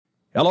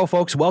Hello,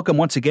 folks. Welcome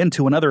once again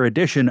to another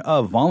edition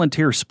of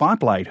Volunteer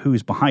Spotlight.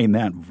 Who's behind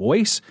that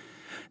voice?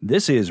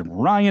 This is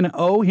Ryan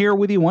O. here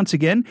with you once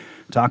again,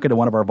 talking to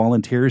one of our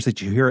volunteers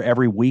that you hear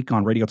every week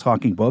on Radio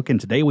Talking Book. And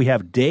today we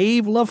have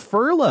Dave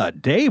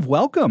Laferla. Dave,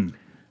 welcome.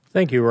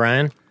 Thank you,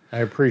 Ryan. I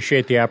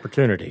appreciate the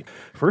opportunity.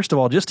 First of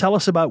all, just tell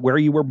us about where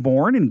you were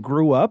born and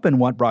grew up and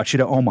what brought you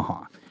to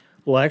Omaha.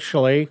 Well,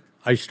 actually,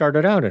 I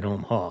started out in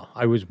Omaha.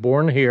 I was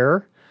born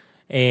here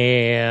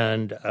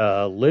and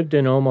lived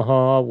in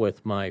Omaha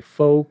with my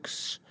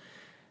folks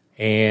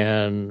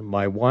and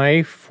my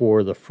wife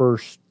for the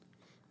first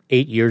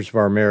 8 years of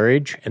our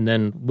marriage, and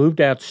then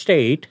moved out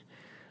state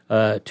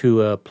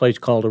to a place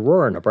called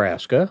Aurora,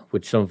 Nebraska,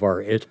 which some of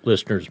our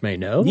listeners may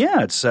know.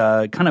 Yeah, it's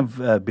kind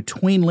of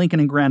between Lincoln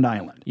and Grand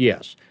Island.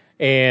 Yes,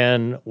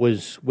 and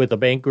was with a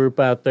bank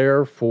group out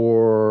there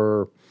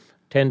for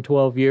 10,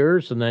 12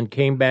 years, and then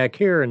came back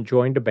here and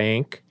joined a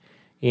bank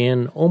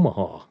in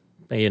Omaha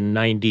in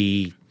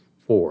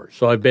 94.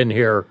 So I've been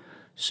here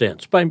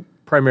since, but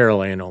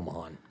primarily in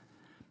Omaha.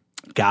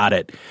 Got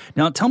it.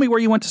 Now, tell me where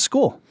you went to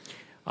school.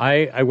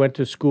 I went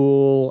to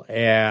school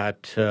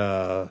at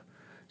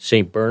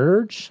St.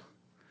 Bernard's.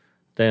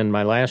 Then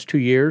my last 2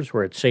 years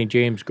were at St.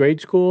 James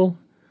Grade School.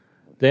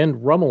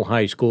 Then Rummel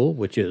High School,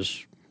 which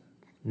is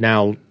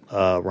now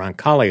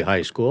Roncalli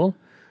High School.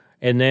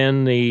 And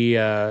then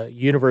the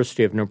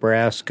University of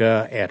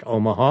Nebraska at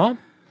Omaha.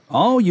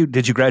 Oh,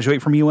 did you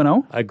graduate from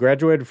UNO? I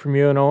graduated from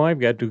UNO. I've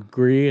got a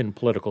degree in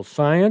political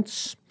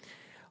science.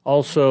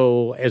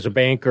 Also, as a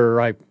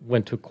banker, I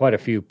went to quite a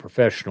few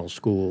professional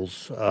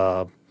schools,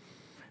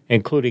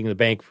 including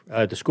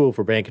the School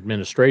for Bank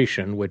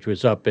Administration, which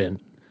was up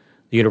in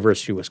the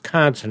University of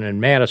Wisconsin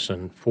in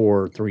Madison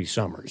for 3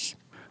 summers.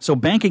 So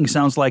banking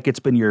sounds like it's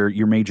been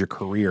your major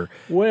career.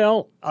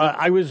 Well,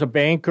 I was a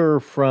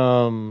banker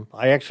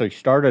I actually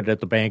started at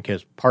the bank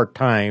as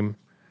part-time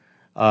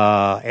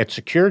at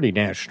Security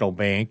National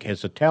Bank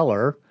as a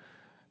teller,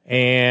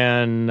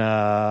 and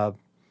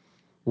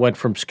went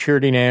from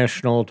Security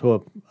National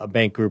to a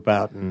bank group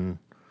out in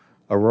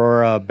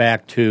Aurora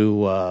back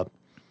to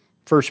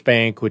First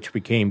Bank, which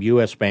became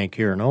U.S. Bank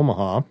here in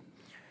Omaha,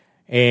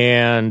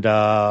 and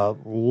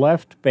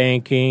left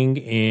banking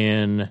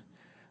in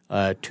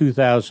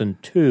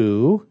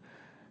 2002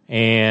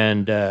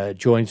 and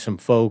joined some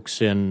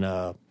folks in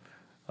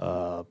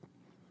a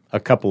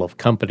couple of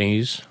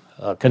companies,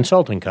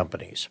 consulting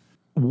companies.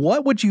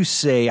 What would you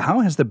say,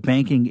 how has the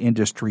banking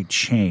industry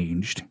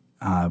changed?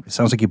 It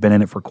sounds like you've been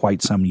in it for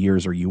quite some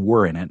years, or you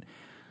were in it.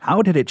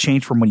 How did it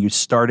change from when you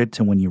started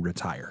to when you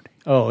retired?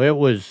 Oh, it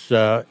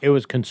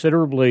was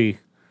considerably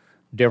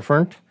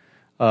different.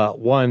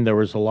 One, there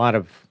was a lot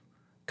of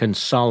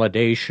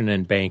consolidation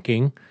in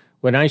banking.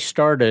 When I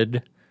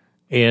started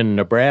in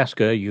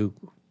Nebraska, you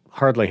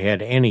hardly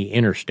had any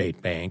interstate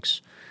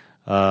banks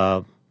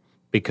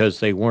because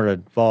they weren't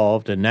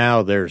involved, and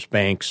now there's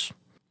banks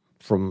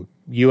from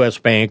U.S.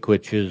 Bank,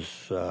 which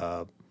is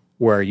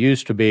where it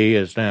used to be,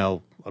 is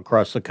now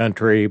across the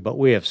country, but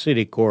we have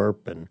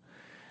Citicorp, and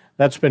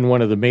that's been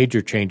one of the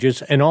major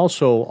changes, and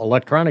also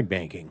electronic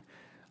banking.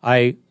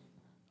 I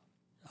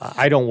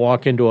don't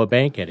walk into a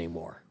bank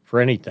anymore for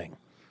anything.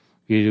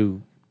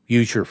 You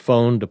use your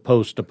phone to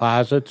post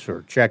deposits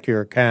or check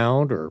your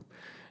account,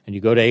 and you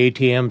go to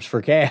ATMs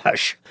for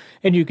cash,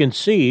 and you can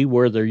see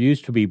where there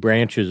used to be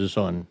branches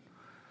on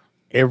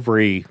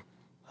every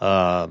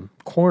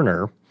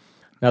corner.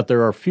 Now,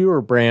 there are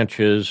fewer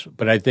branches,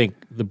 but I think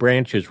the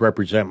branches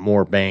represent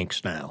more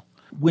banks now.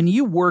 When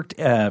you worked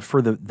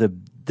for the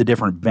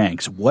different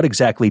banks, what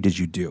exactly did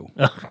you do?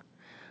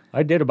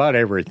 I did about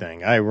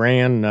everything.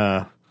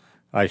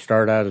 I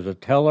started out as a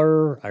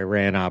teller. I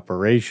ran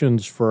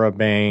operations for a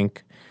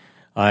bank.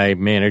 I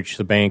managed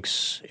the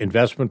bank's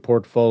investment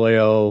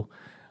portfolio.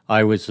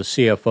 I was the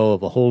CFO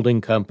of a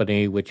holding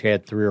company, which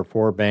had 3 or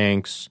 4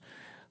 banks.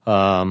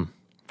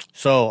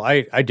 So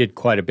I did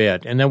quite a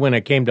bit. And then when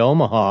I came to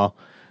Omaha,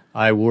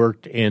 I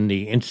worked in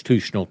the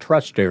institutional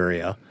trust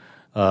area.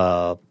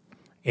 An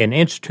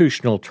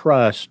institutional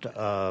trust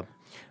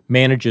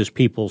manages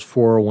people's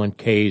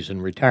 401ks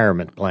and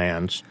retirement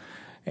plans.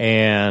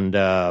 And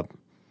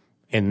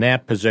in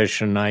that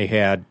position, I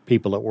had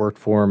people that worked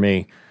for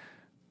me.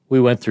 We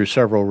went through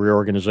several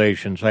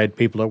reorganizations. I had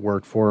people that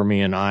worked for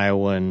me in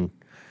Iowa and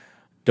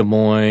Des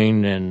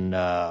Moines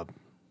and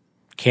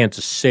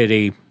Kansas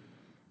City,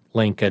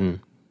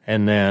 Lincoln,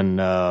 and then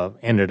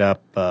ended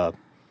up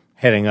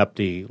heading up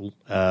the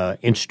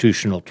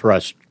institutional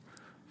trust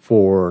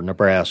for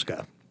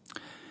Nebraska.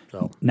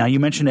 So. Now, you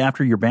mentioned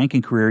after your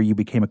banking career, you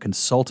became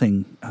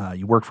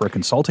you worked for a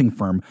consulting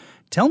firm.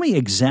 Tell me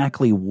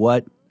exactly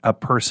what a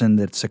person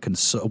that's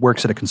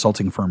works at a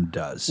consulting firm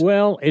does.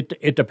 Well,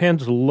 it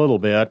depends a little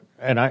bit,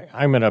 and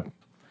I'm going to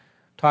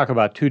talk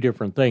about 2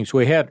 different things.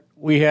 We had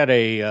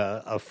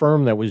a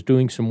firm that was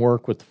doing some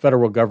work with the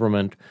federal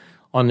government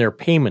on their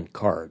payment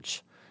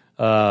cards.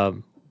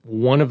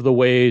 One of the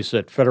ways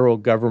that federal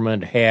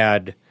government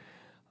had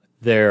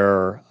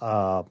their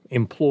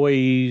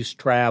employees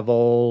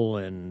travel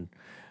and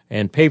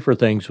pay for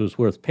things was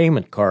with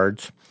payment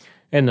cards.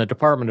 and the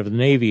Department of the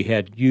Navy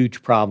had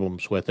huge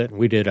problems with it, and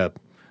we did a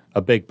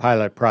big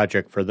pilot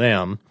project for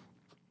them.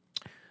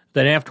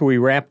 Then after we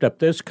wrapped up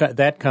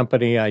that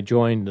company, I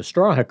joined the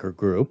Strawhecker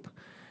Group,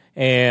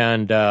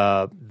 and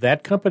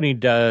that company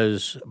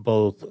does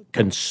both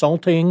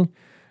consulting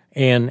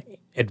and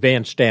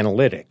advanced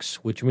analytics,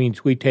 which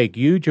means we take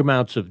huge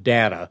amounts of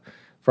data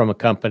from a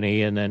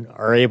company and then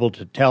are able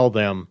to tell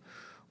them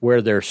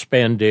where their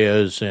spend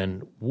is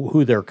and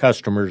who their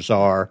customers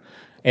are.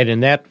 And in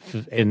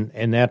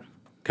that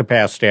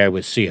capacity, I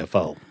was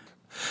CFO.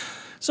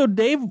 So,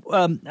 Dave,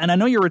 and I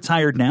know you're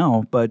retired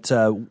now, but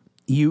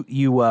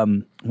you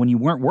when you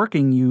weren't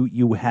working,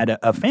 you had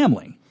a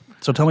family.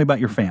 So tell me about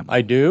your family.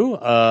 I do.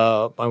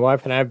 My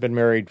wife and I have been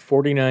married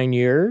 49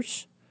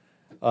 years.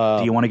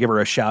 Do you want to give her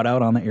a shout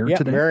out on the air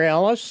today? Mary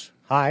Alice.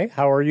 Hi,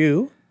 how are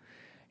you?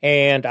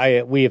 And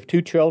we have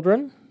 2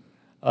 children,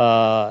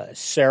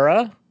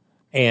 Sarah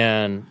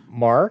and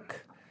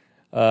Mark.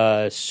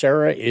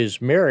 Sarah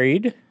is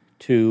married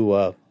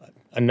to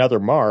another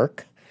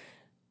Mark,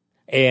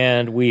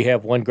 and we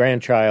have 1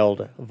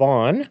 grandchild,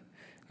 Vaughn,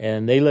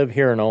 and they live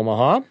here in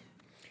Omaha.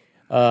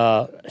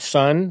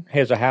 Son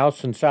has a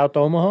house in South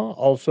Omaha,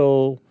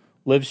 also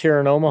lives here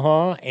in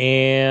Omaha,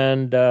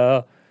 and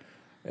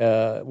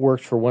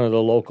works for one of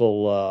the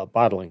local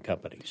bottling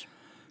companies.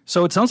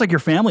 So it sounds like your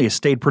family has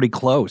stayed pretty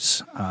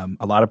close.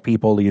 A lot of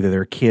people, either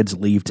their kids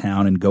leave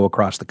town and go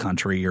across the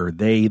country, or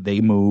they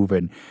move,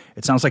 and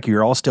it sounds like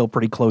you're all still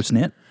pretty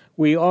close-knit.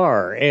 We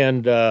are,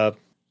 and I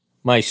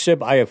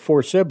have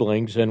 4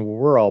 siblings, and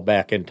we're all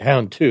back in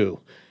town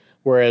too,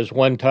 whereas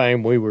one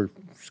time we were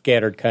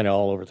scattered kind of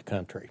all over the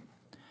country.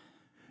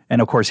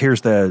 And, of course,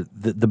 here's the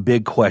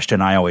big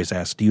question I always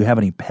ask. Do you have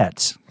any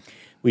pets?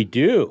 We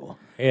do.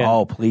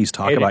 And, please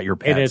talk about your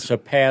pets. And it's a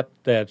pet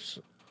that's,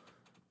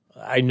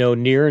 I know,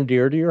 near and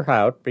dear to your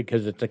heart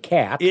because it's a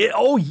cat.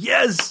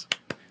 Yes!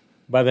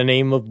 By the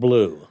name of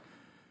Blue.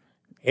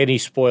 And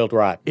he's spoiled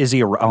rotten. Is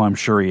he I'm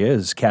sure he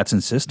is. Cats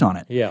insist on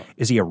it. Yeah.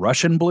 Is he a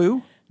Russian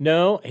Blue?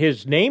 No,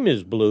 his name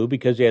is Blue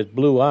because he has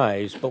blue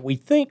eyes, but we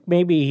think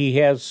maybe he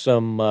has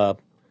some,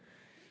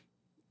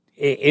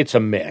 it's a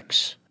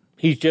mix.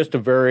 He is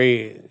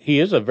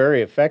a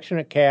very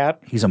affectionate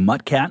cat. He's a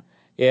mutt cat?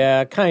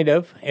 Yeah, kind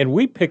of. And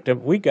we picked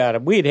him, we got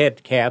him. We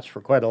had cats for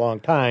quite a long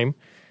time,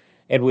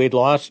 and we had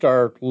lost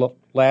our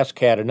last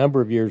cat a number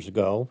of years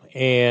ago,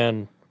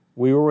 and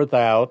we were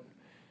without,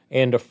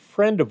 and a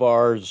friend of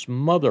ours'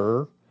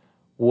 mother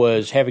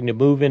was having to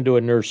move into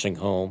a nursing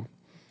home,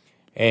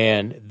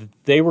 and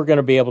they were going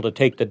to be able to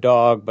take the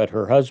dog, but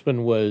her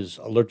husband was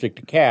allergic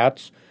to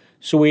cats,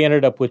 so we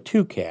ended up with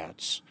 2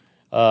 cats.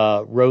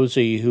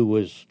 Rosie, who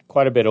was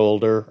quite a bit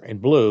older,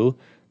 and Blue.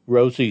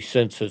 Rosie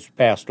since has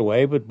passed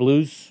away, but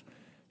Blue's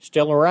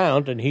still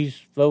around, and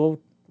he's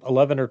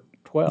 11 or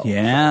 12.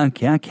 Yeah,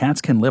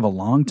 cats can live a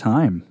long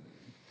time.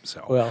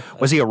 So,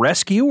 was he a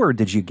rescue, or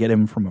did you get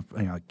him from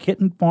a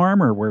kitten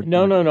farm, or where?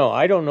 No.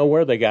 I don't know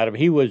where they got him.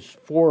 He was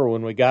 4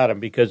 when we got him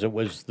because it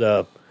was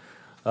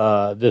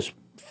this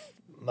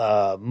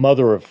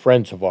mother of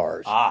friends of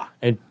ours,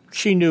 and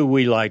she knew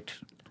we liked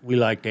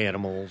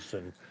animals,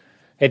 and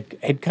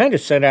had kind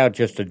of sent out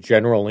just a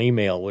general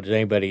email. Was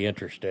anybody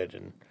interested?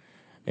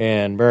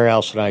 And Mary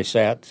Alice and I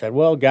sat and said,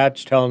 well,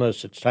 God's telling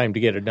us it's time to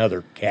get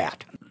another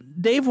cat.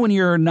 Dave, when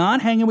you're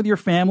not hanging with your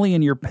family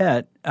and your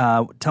pet,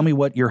 tell me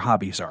what your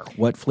hobbies are.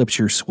 What flips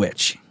your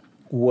switch?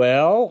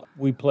 Well,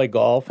 we play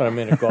golf, and I'm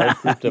in a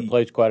golf group that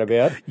plays quite a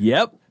bit.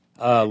 Yep.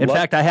 In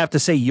fact, I have to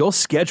say,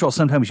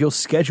 sometimes you'll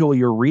schedule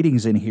your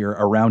readings in here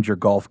around your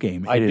golf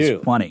game. It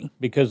is funny.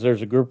 Because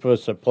there's a group of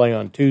us that play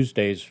on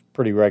Tuesdays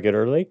pretty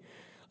regularly.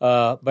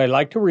 But I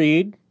like to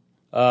read.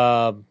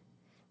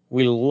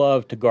 We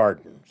love to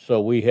garden. So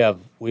we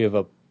have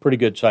a pretty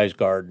good-sized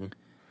garden.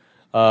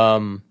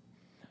 Then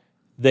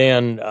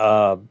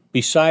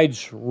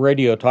besides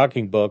Radio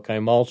Talking Book,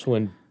 I'm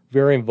also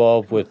very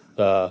involved with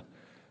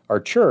our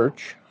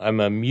church. I'm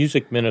a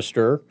music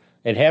minister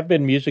and have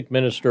been music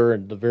minister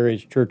in the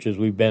various churches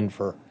we've been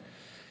for.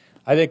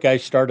 I think I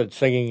started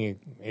singing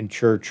in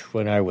church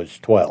when I was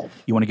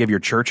 12. You want to give your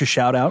church a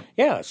shout-out?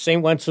 Yeah,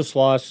 St.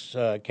 Wenceslas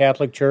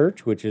Catholic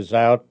Church, which is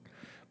out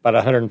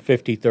about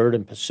 153rd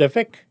and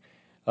Pacific.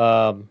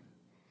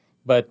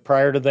 But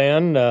prior to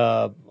then,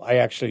 I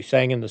actually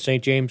sang in the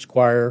St. James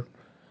Choir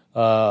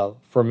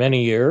for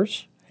many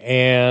years,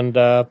 and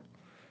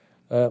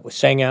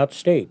sang out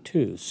state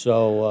too.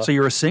 So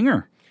you're a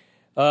singer,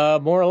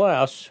 more or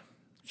less.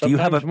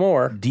 Sometimes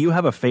more. Do you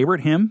have a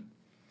favorite hymn?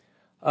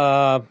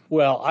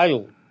 Well,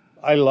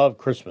 I love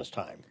Christmas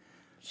time,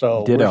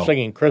 so Ditto. We're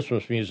singing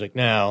Christmas music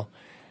now,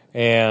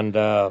 and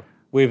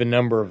we have a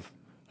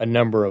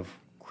number of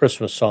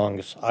Christmas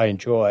songs I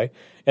enjoy,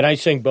 and I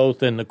sing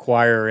both in the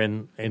choir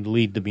and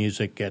lead the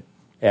music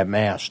at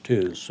Mass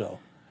too. So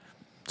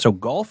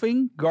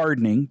golfing,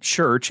 gardening,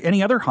 church,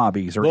 any other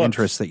hobbies or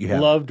interests that you have?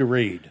 Love to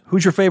read.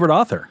 Who's your favorite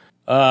author?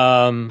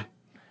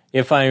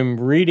 If I'm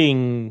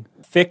reading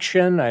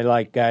fiction, I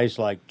like guys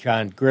like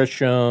John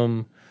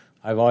Grisham.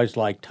 I've always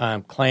liked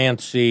Tom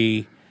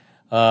Clancy,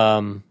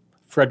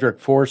 Frederick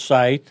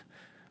Forsyth.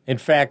 In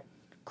fact,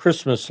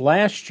 Christmas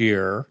last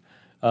year,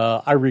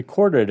 I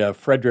recorded a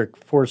Frederick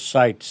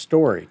Forsyth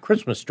story,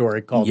 Christmas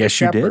story called The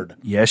Shepherd.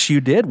 Yes,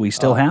 you did. We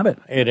still have it.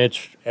 And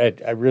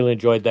I really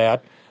enjoyed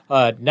that.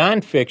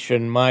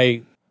 Nonfiction,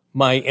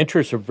 my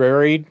interests are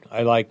varied.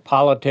 I like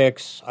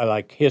politics. I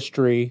like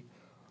history.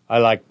 I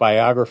like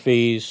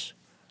biographies.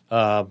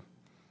 And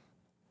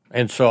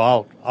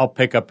so I'll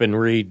pick up and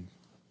read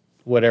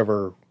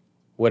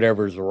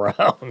whatever's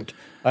around.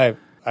 I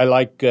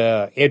like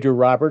Andrew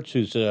Roberts,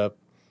 who's a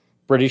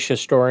British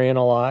historian,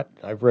 a lot.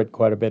 I've read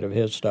quite a bit of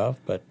his stuff,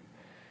 but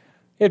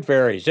it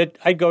varies. In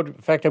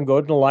fact, I'm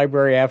going to the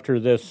library after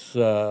this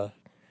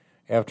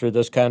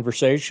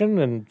conversation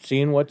and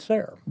seeing what's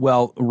there.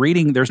 Well,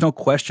 reading, there's no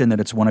question that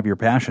it's one of your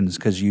passions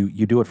because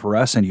you do it for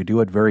us and you do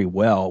it very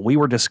well. We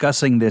were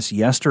discussing this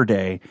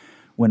yesterday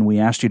when we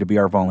asked you to be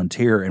our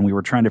volunteer, and we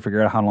were trying to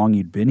figure out how long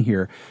you'd been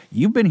here.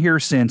 You've been here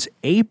since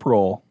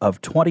April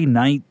of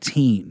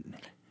 2019.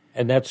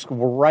 And that's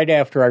right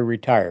after I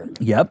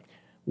retired. Yep.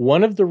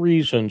 One of the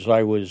reasons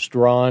I was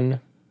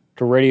drawn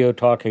to Radio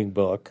Talking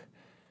Book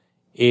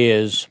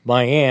is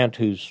my aunt,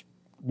 who's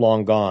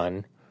long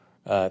gone,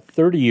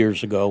 30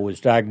 years ago was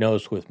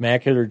diagnosed with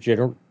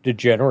macular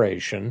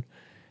degeneration,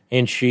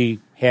 and she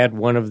had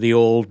one of the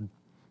old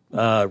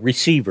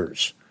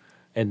receivers,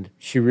 and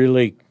she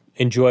really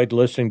enjoyed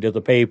listening to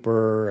the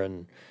paper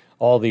and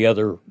all the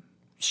other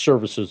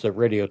services that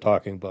Radio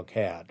Talking Book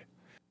had.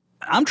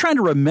 I'm trying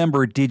to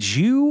remember, did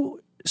you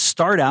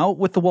start out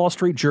with the Wall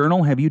Street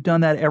Journal? Have you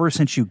done that ever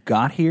since you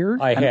got here?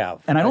 I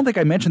have. And I don't think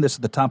I mentioned this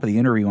at the top of the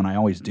interview, and I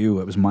always do.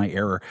 It was my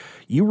error.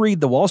 You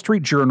read the Wall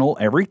Street Journal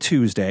every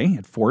Tuesday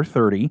at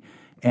 4:30,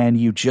 and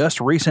you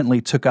just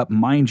recently took up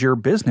Mind Your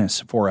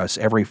Business for us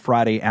every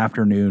Friday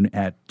afternoon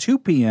at 2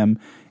 p.m.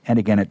 and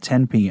again at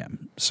 10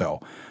 p.m. So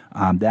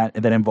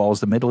that involves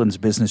the Midlands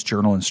Business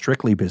Journal and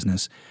Strictly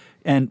Business.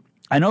 And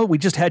I know we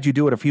just had you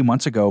do it a few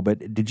months ago,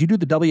 but did you do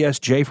the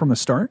WSJ from the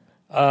start?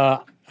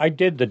 I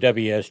did the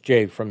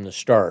WSJ from the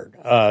start.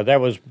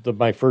 That was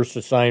my first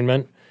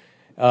assignment.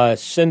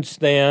 Since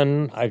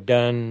then, I've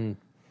done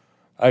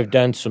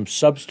some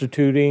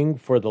substituting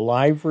for the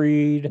live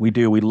read. We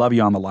do. We love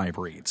you on the live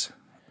reads.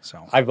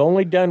 So I've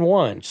only done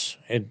once,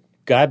 and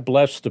God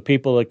bless the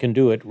people that can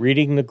do it.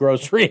 Reading the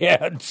grocery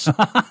ads,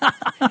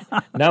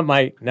 not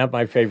my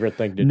favorite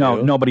thing to do.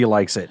 No, nobody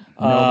likes it.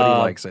 Nobody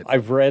likes it.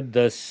 I've read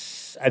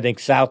I think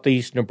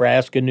Southeast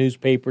Nebraska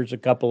newspapers a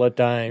couple of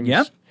times.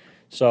 Yep.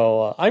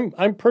 So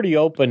I'm pretty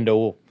open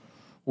to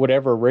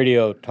whatever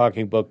Radio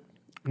Talking Book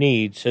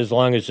needs, as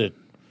long as it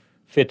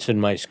fits in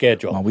my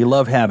schedule. Well, we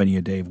love having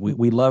you, Dave.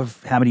 We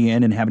love having you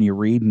in and having you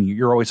read, and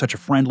you're always such a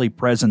friendly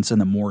presence in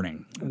the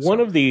morning. One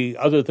of the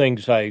other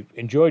things I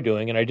enjoy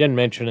doing, and I didn't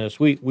mention this,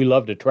 we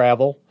love to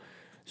travel.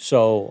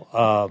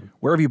 So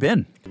where have you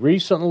been?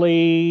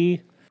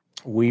 Recently,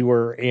 we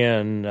were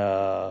in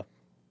Las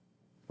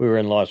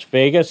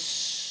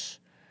Vegas.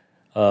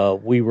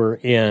 We were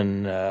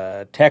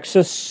in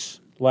Texas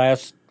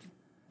last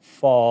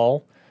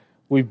fall.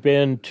 We've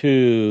been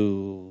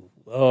to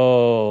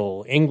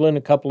England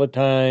a couple of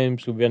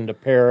times. We've been to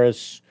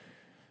Paris.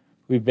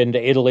 We've been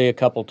to Italy a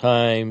couple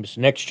times.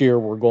 Next year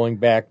we're going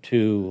back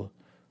to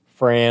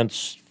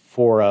France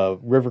for a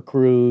river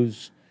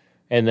cruise,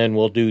 and then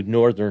we'll do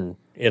northern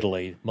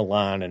Italy,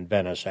 Milan and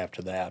Venice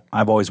after that.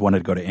 I've always wanted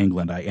to go to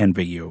England. I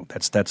envy you.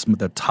 That's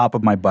the top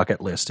of my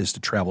bucket list, is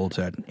to travel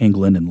to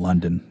England and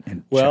London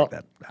and check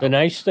that out. The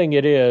nice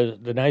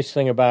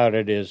thing about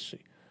it is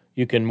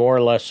you can more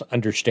or less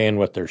understand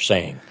what they're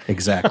saying.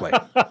 Exactly.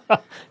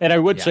 And I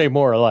would say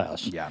more or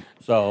less. Yeah.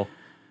 So,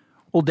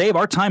 well, Dave,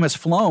 our time has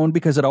flown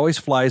because it always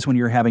flies when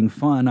you're having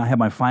fun. I have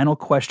my final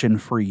question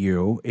for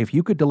you. If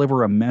you could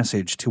deliver a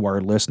message to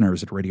our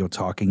listeners at Radio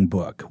Talking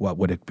Book, what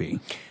would it be?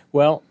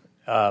 Well,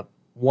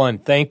 one,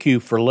 thank you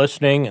for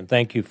listening, and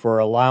thank you for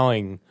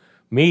allowing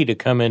me to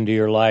come into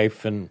your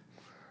life and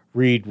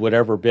read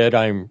whatever bit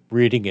I'm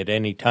reading at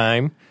any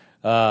time.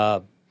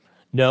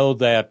 Know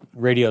that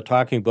Radio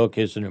Talking Book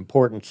is an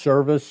important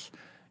service,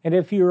 and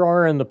if you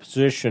are in the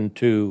position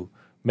to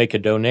make a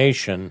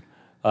donation,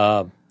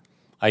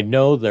 I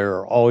know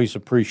they're always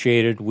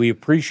appreciated. We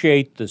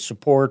appreciate the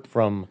support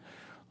from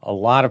a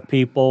lot of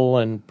people,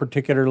 and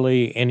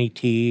particularly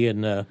NET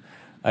and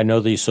I know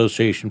the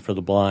Association for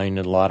the Blind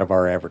and a lot of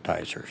our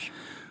advertisers.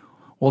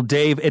 Well,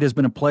 Dave, it has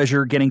been a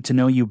pleasure getting to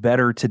know you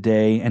better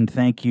today, and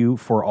thank you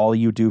for all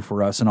you do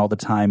for us and all the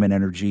time and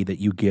energy that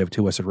you give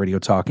to us at Radio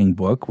Talking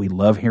Book. We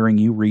love hearing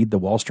you read the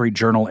Wall Street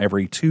Journal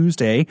every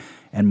Tuesday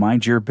and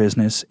Mind Your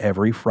Business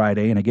every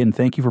Friday. And again,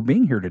 thank you for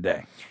being here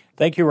today.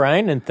 Thank you,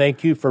 Ryan, and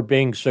thank you for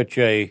being such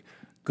a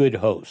good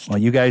host. Well,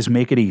 you guys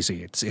make it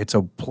easy. It's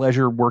a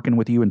pleasure working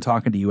with you and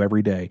talking to you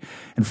every day.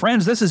 And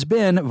friends, this has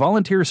been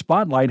Volunteer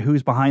Spotlight.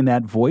 Who's behind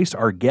that voice?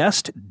 Our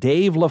guest,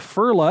 Dave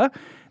Laferla.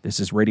 This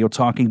is Radio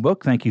Talking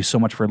Book. Thank you so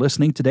much for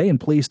listening today, and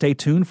please stay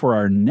tuned for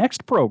our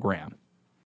next program.